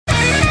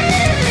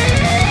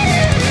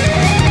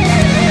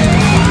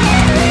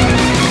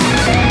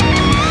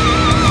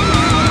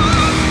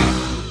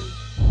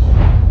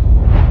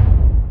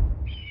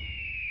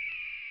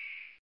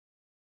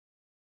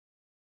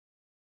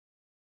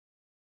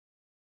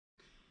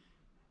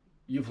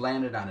You've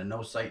landed on a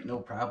no sight, no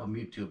problem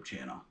YouTube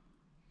channel.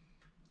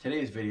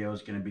 Today's video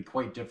is going to be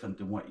quite different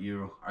than what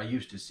you are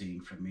used to seeing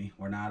from me.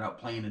 We're not out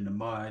playing in the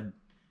mud,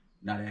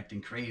 not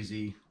acting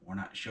crazy, we're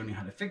not showing you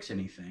how to fix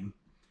anything.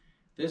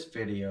 This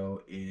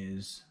video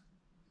is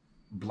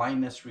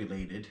blindness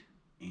related,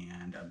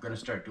 and I'm going to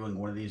start doing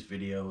one of these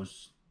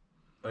videos,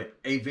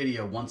 a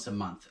video once a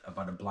month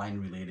about a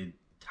blind related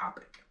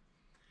topic.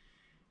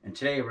 And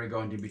today we're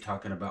going to be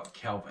talking about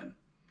Calvin,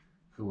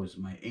 who was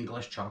my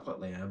English chocolate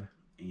lab,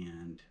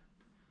 and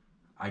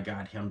I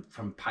got him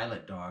from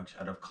Pilot Dogs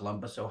out of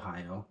Columbus,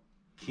 Ohio.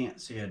 Can't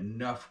say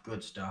enough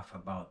good stuff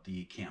about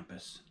the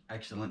campus.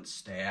 Excellent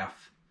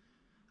staff,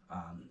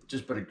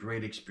 just been a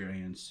great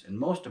experience. And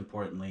most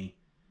importantly,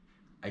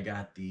 I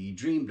got the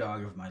dream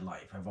dog of my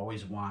life. I've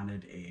always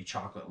wanted a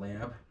chocolate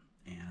lab,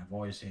 and I've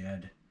always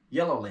had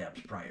yellow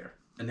labs prior.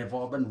 And they've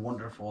all been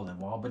wonderful,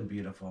 they've all been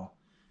beautiful,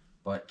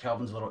 but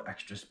Calvin's a little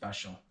extra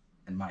special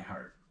in my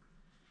heart.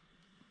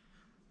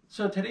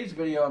 So today's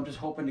video, I'm just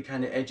hoping to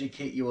kind of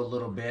educate you a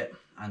little bit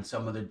on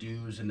some of the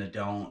do's and the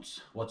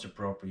don'ts, what's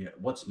appropriate,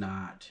 what's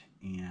not.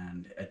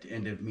 And at the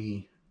end of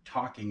me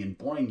talking and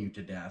boring you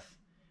to death,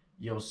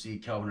 you'll see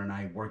Calvin and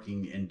I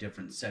working in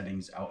different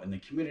settings out in the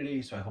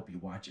community. So I hope you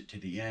watch it to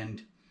the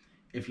end.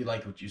 If you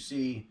like what you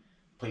see,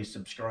 please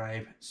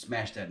subscribe,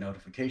 smash that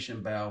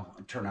notification bell,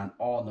 and turn on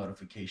all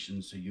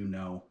notifications so you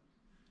know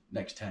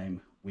next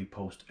time we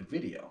post a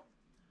video.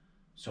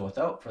 So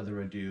without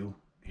further ado,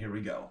 here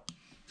we go.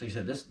 So you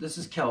said, this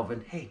is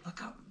Calvin. Hey,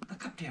 look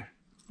up there.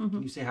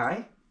 Can you say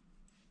hi?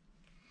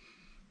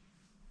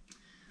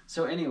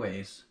 So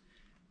anyways,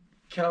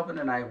 Calvin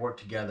and I work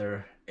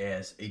together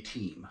as a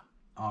team.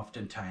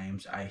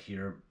 Oftentimes I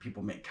hear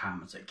people make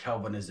comments like,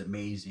 Calvin is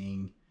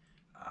amazing,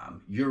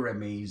 you're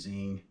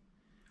amazing.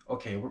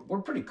 Okay,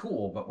 we're pretty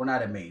cool, but we're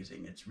not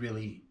amazing. It's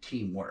really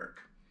teamwork.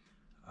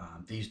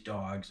 These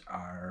dogs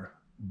are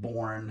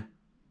born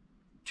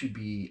to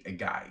be a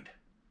guide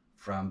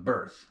from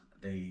birth.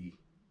 They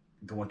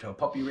go into a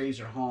puppy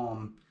raiser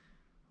home.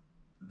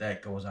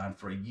 That goes on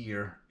for a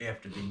year.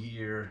 After the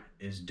year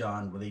is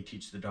done, where they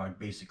teach the dog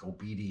basic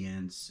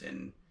obedience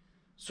and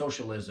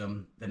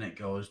socialism, then it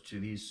goes to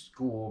the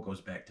school,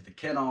 goes back to the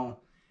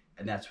kennel,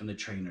 and that's when the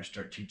trainers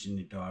start teaching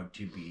the dog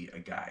to be a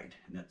guide.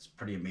 And that's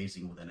pretty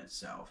amazing within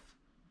itself.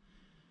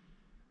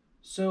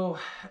 So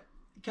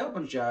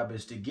Calvin's job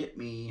is to get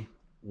me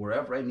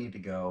wherever I need to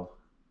go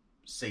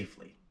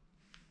safely.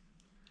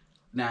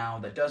 Now,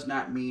 that does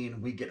not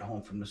mean we get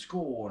home from the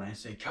school and I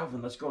say,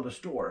 Calvin, let's go to the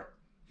store.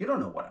 You don't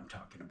know what I'm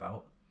talking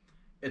about.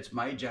 It's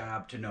my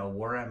job to know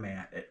where I'm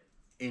at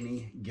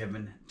any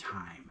given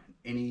time,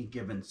 any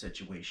given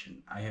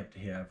situation. I have to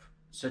have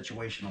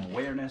situational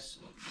awareness,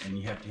 and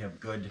you have to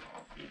have good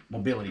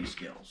mobility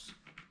skills.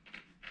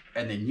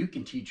 And then you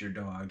can teach your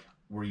dog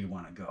where you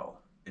want to go,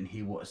 and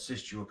he will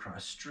assist you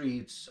across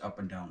streets, up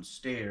and down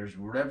stairs,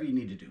 whatever you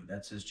need to do.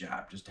 That's his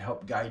job, just to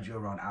help guide you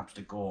around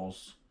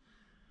obstacles.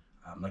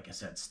 Like I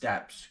said,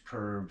 steps,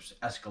 curbs,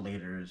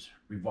 escalators,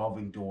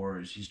 revolving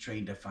doors. He's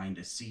trained to find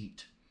a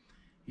seat.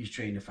 He's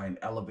trained to find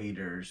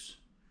elevators.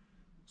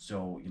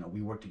 So,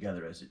 we work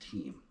together as a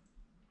team.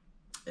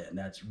 And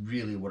that's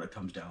really what it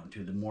comes down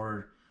to. The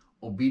more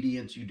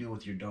obedience you do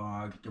with your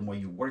dog, the more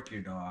you work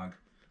your dog,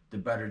 the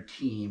better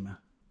team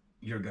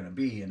you're going to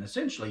be. And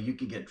essentially, you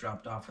can get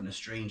dropped off in a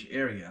strange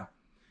area,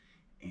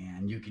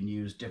 and you can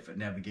use different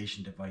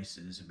navigation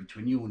devices. And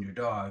between you and your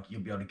dog,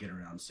 you'll be able to get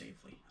around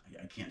safely.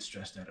 I can't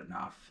stress that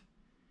enough.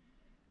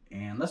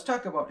 And let's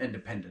talk about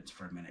independence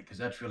for a minute, because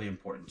that's really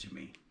important to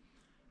me.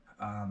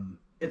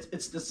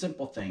 It's the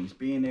simple things,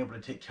 being able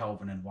to take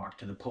Calvin and walk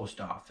to the post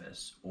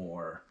office,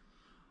 or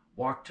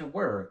walk to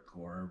work,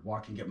 or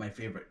walk and get my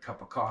favorite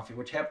cup of coffee,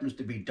 which happens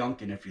to be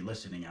Dunkin' if you're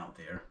listening out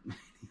there.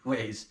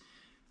 Anyways,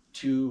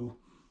 to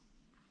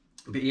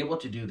be able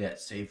to do that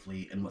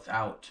safely and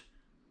without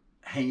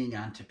hanging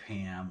on to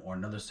Pam or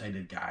another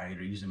sighted guide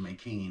or using my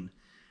cane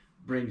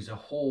brings a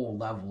whole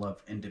level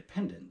of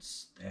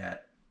independence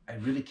that I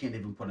really can't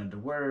even put into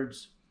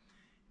words.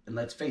 And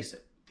let's face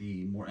it,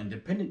 the more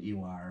independent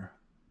you are,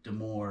 the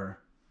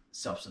more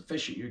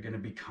self-sufficient you're going to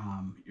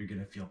become. You're going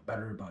to feel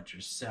better about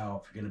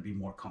yourself. You're going to be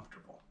more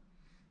comfortable.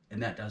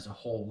 And that does a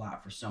whole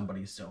lot for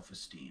somebody's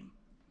self-esteem.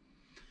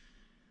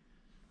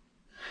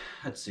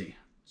 Let's see.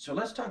 So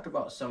let's talk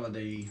about some of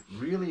the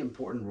really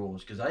important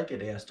rules, because I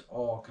get asked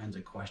all kinds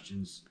of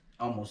questions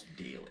almost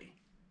daily.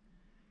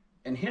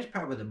 And here's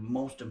probably the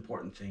most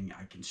important thing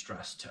I can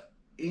stress to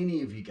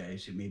any of you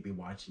guys who may be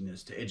watching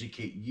this, to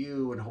educate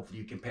you, and hopefully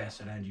you can pass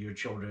it on to your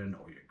children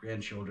or your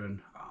grandchildren,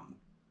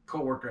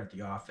 co-worker at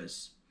the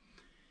office.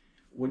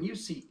 When you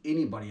see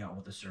anybody out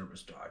with a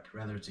service dog,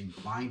 whether it's a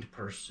blind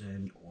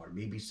person or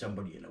maybe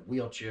somebody in a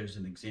wheelchair as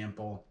an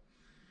example,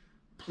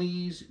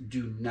 please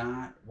do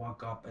not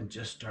walk up and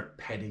just start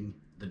petting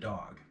the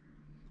dog.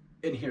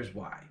 And here's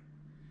why.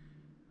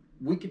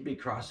 We could be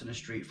crossing a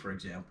street, for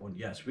example, and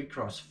yes, we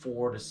cross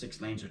 4 to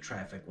 6 lanes of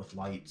traffic with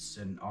lights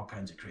and all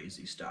kinds of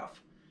crazy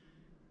stuff.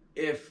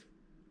 If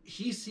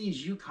he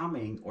sees you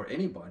coming or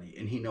anybody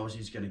and he knows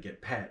he's going to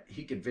get pet,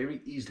 he could very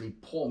easily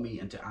pull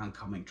me into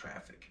oncoming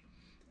traffic.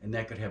 And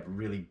that could have a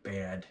really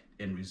bad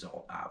end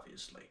result,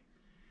 obviously.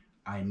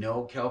 I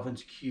know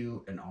Kelvin's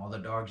cute and all the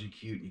dogs are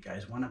cute. And you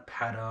guys want to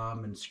pet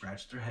them and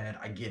scratch their head.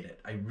 I get it.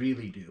 I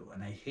really do.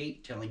 And I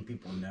hate telling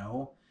people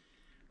no,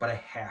 but I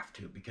have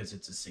to because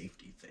it's a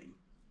safety thing.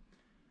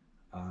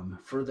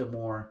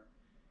 Furthermore,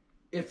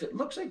 if it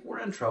looks like we're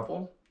in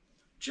trouble,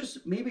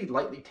 just maybe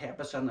lightly tap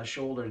us on the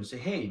shoulder and say,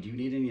 hey, do you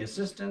need any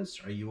assistance?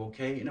 Are you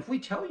okay? And if we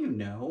tell you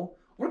no,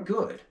 we're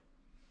good.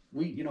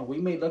 We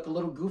may look a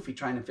little goofy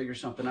trying to figure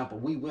something out,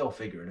 but we will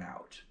figure it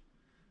out.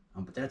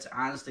 But that's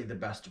honestly the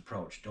best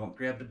approach. Don't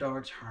grab the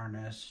dog's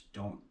harness.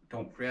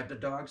 Don't grab the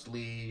dog's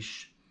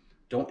leash.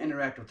 Don't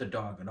interact with the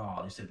dog at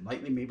all. He said,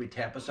 lightly maybe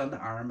tap us on the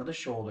arm or the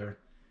shoulder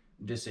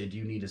and just say, do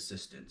you need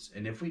assistance?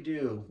 And if we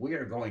do, we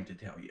are going to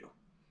tell you.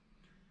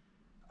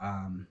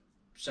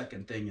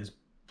 Second thing is,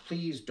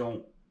 please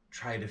don't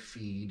try to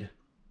feed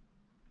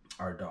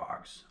our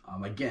dogs.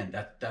 Again,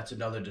 that's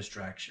another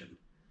distraction.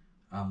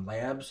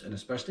 Labs, and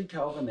especially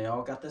Kelvin, they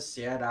all got the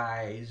sad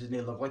eyes and they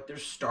look like they're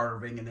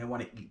starving and they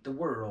want to eat the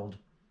world.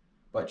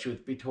 But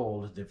truth be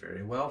told, they're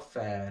very well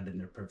fed and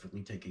they're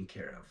perfectly taken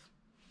care of.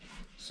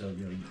 So,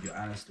 you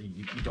honestly,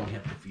 you don't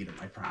have to feed them,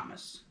 I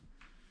promise.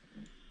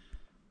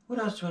 What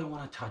else do I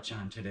want to touch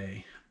on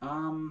today?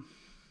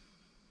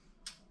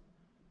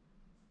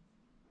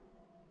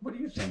 What do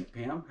you think,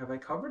 Pam? Have I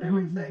covered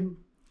everything?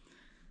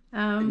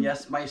 And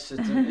yes, my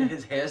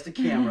assistant has the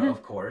camera,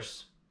 of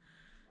course.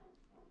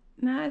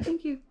 No, I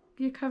think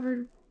you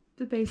covered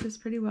the bases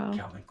pretty well.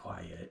 Calvin,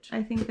 quiet.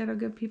 I think that'll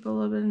give people a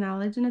little bit of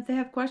knowledge, and if they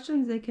have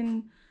questions, they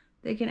can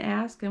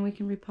ask, and we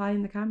can reply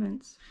in the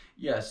comments.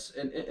 Yes,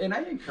 and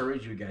I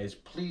encourage you guys,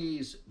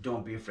 please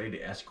don't be afraid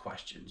to ask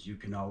questions. You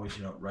can always,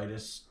 write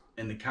us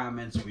in the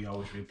comments. We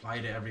always reply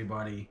to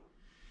everybody.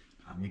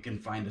 You can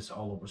find us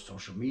all over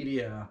social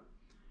media.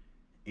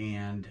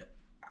 And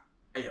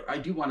I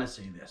do want to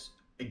say this.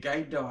 A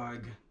guide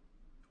dog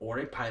or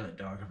a pilot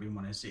dog, however you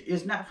want to say,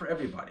 is not for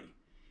everybody.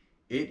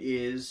 It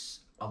is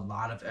a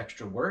lot of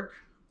extra work.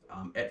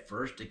 At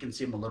first, it can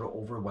seem a little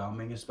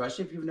overwhelming,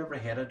 especially if you've never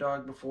had a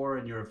dog before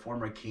and you're a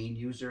former cane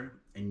user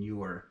and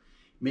you are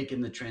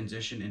making the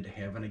transition into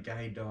having a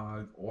guide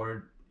dog,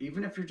 or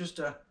even if you're just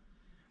a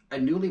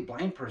newly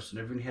blind person,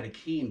 never even had a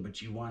cane,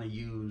 but you want to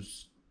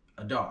use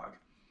a dog.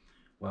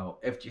 Well,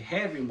 if you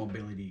have your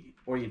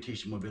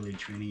orientation mobility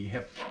training,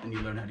 and you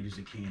learn how to use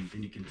a cane,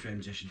 then you can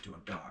transition to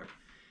a dog.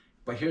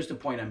 But here's the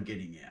point I'm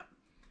getting at.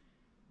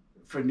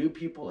 For new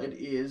people, it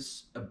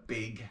is a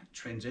big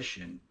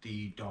transition.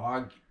 The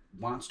dog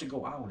wants to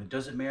go out. It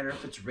doesn't matter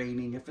if it's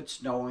raining, if it's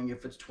snowing,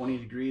 if it's 20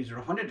 degrees or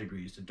 100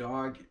 degrees. The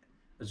dog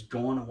is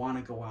going to want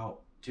to go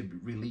out to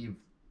relieve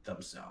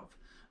themselves.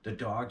 The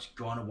dog's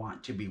going to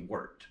want to be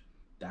worked.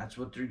 That's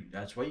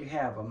why you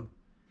have them.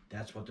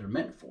 That's what they're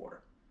meant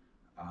for.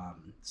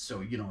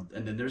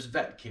 And then there's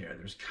vet care.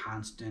 There's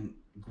constant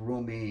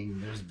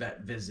grooming. There's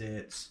vet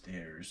visits.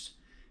 There's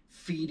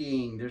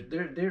feeding.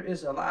 There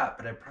is a lot,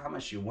 but I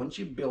promise you, once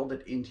you build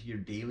it into your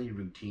daily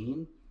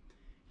routine,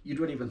 you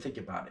don't even think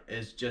about it.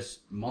 It's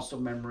just muscle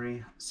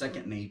memory,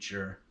 second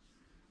nature.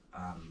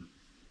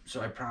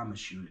 So I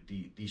promise you,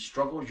 the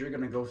struggles you're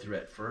going to go through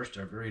at first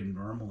are very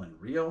normal and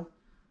real,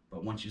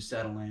 but once you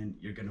settle in,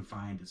 you're going to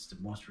find it's the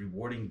most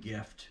rewarding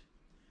gift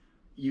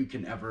you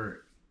can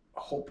ever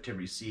hope to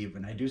receive.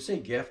 And I do say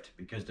gift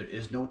because there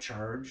is no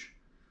charge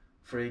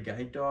for a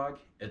guide dog.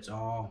 It's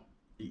all,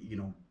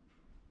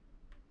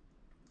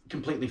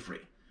 completely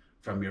free,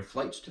 from your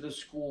flights to the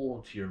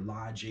school, to your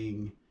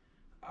lodging,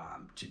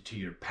 to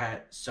your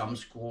pet. Some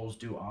schools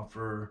do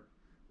offer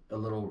a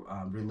little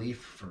relief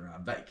for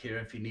vet care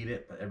if you need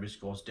it, but every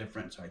school is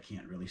different, so I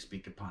can't really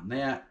speak upon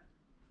that.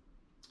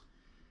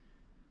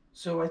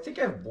 So I think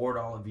I've bored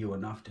all of you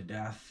enough to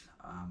death,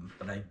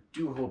 but I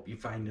do hope you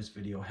find this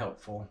video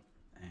helpful.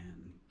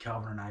 And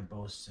Calvin and I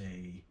both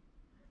say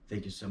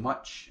thank you so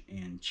much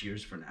and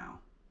cheers for now.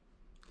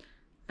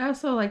 I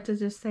also like to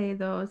just say,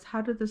 though, is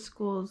how do the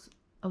schools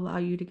allow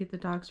you to get the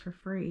dogs for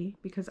free?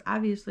 Because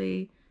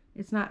obviously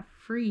it's not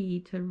free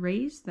to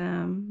raise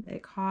them.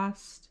 It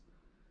costs.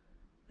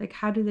 Like,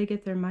 how do they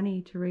get their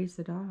money to raise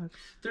the dogs?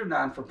 They're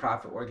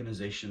non-for-profit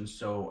organizations,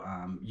 so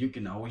you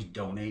can always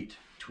donate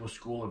to a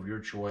school of your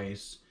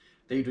choice.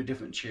 They do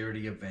different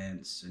charity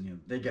events,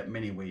 and they get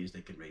many ways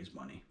they can raise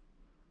money.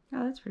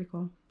 Oh, that's pretty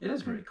cool. It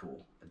is very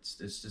cool. It's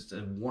just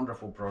a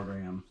wonderful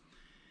program.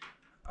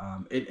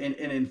 And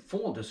in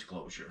full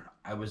disclosure,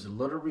 I was a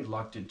little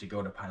reluctant to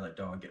go to Pilot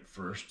Dog at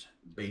first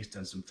based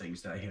on some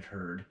things that I had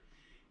heard.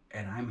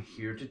 And I'm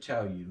here to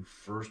tell you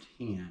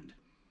firsthand,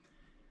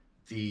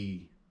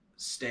 the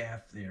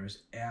staff there is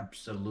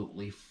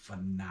absolutely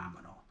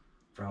phenomenal.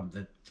 From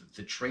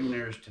the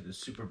trainers to the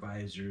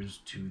supervisors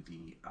to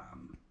the,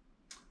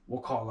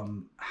 we'll call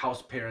them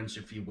house parents,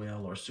 if you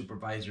will, or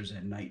supervisors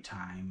at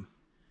nighttime,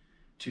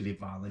 to the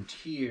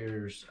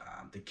volunteers,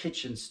 the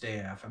kitchen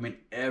staff. I mean,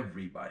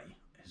 everybody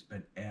has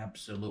been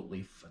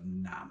absolutely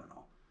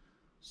phenomenal.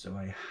 So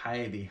I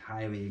highly,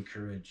 highly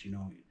encourage,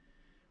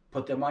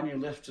 Put them on your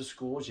list of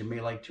schools you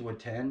may like to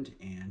attend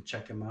and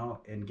check them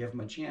out and give them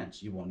a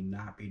chance. You will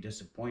not be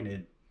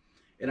disappointed.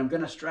 And I'm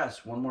going to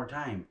stress one more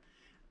time,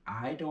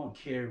 I don't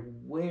care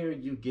where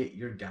you get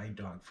your guide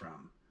dog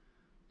from.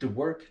 The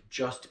work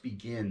just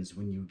begins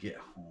when you get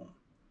home.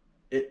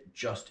 It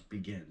just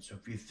begins. So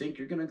if you think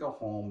you're going to go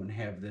home and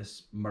have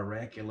this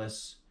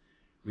miraculous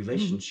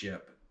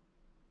relationship,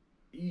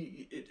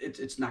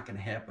 it's not going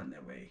to happen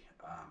that way.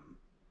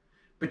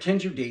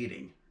 Pretend you're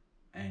dating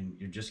and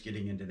you're just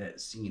getting into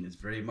that scene. It's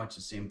very much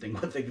the same thing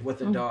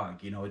with a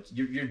dog. You know,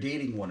 you're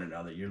dating one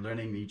another. You're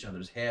learning each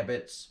other's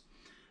habits.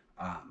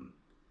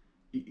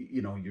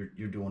 You know,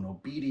 you're doing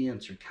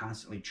obedience. You're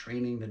constantly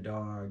training the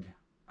dog,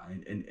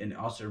 and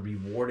also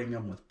rewarding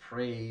them with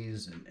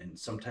praise and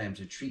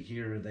sometimes a treat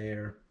here or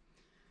there.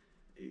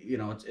 You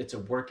know, it's a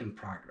work in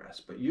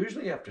progress. But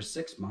usually after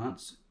 6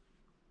 months,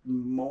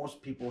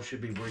 most people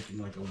should be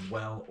working like a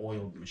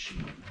well-oiled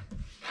machine.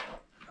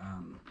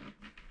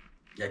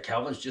 Yeah,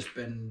 Calvin's just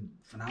been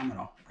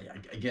phenomenal.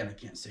 Again, I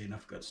can't say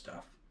enough good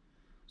stuff.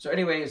 So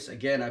anyways,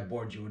 again, I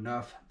bored you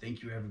enough.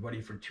 Thank you everybody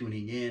for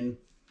tuning in.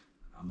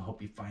 I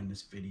hope you find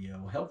this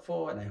video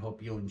helpful, and I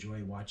hope you'll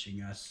enjoy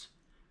watching us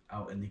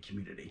out in the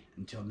community.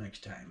 Until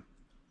next time.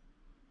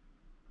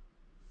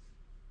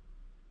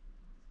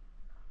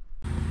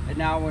 And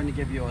now I'm going to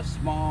give you a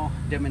small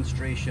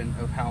demonstration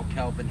of how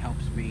Calvin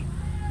helps me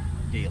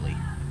daily.